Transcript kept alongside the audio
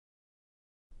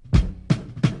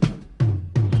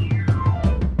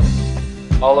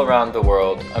All around the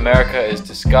world, America is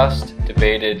discussed,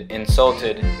 debated,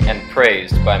 insulted, and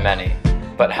praised by many.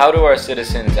 But how do our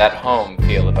citizens at home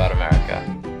feel about America?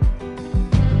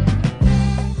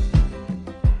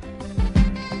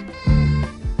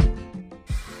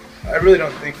 I really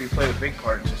don't think we played a big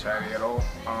part in society at all.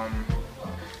 I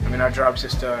mean, our job's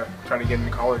just to try to get into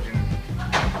college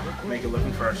and make a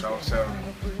living for ourselves. So,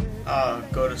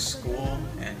 go to school,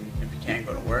 and if you can't,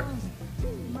 go to work.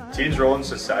 Teens' role in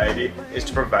society is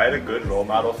to provide a good role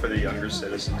model for the younger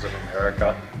citizens of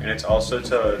America, and it's also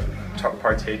to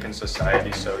partake in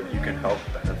society so you can help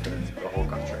benefit the whole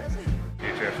country.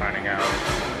 Future finding out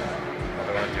what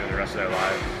they want to do the rest of their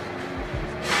lives,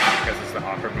 because it's the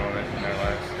awkward moment in their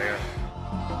lives, I guess.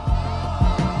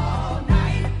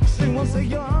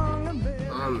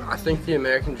 I think the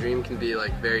American dream can be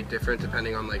like very different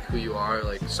depending on like who you are.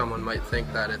 Like someone might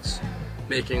think that it's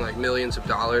making like millions of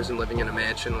dollars and living in a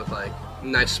mansion with like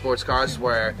nice sports cars,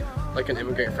 where like an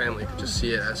immigrant family could just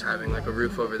see it as having like a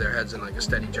roof over their heads and like a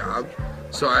steady job.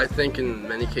 So I think in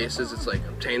many cases it's like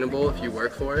obtainable if you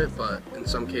work for it, but in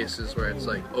some cases where it's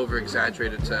like over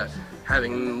exaggerated to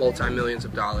having multi-millions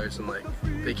of dollars and like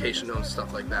vacation homes,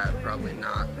 stuff like that, probably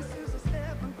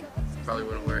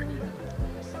wouldn't work.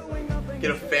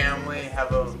 Get a family,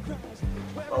 have a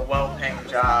well-paying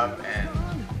job, and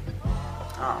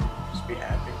just be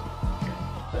happy.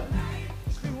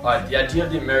 The idea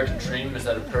of the American dream is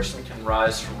that a person can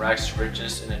rise from rags to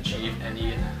riches and achieve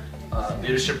any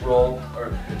leadership role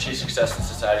or achieve success in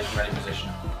society from any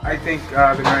position. I think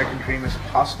the American dream is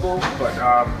possible, but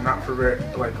not for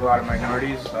like a lot of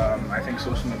minorities. I think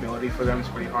social mobility for them is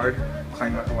pretty hard,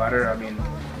 climbing up the ladder. I mean,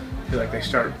 I feel like they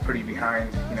start pretty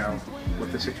behind, you know,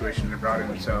 with the situation they're brought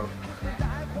in. So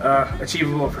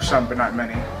achievable for some, but not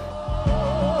many.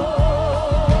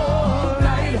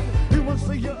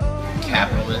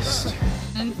 Capitalist.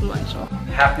 Influential.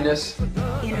 Happiness.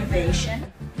 Innovation.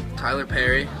 Tyler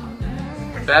Perry.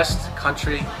 Best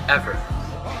country ever.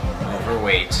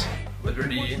 Overweight.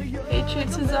 Liberty.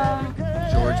 Patriotism.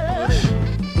 George Bush.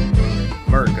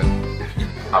 Murica.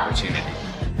 Opportunity.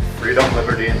 Freedom,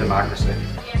 liberty, and democracy.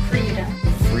 Freedom.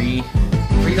 Free.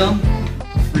 Freedom.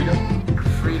 Freedom.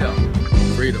 Freedom.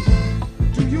 Freedom.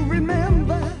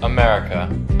 America,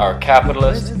 our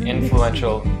capitalist,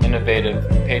 influential, innovative,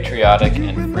 patriotic,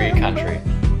 and free country.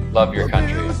 Love your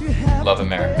country. Love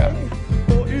America.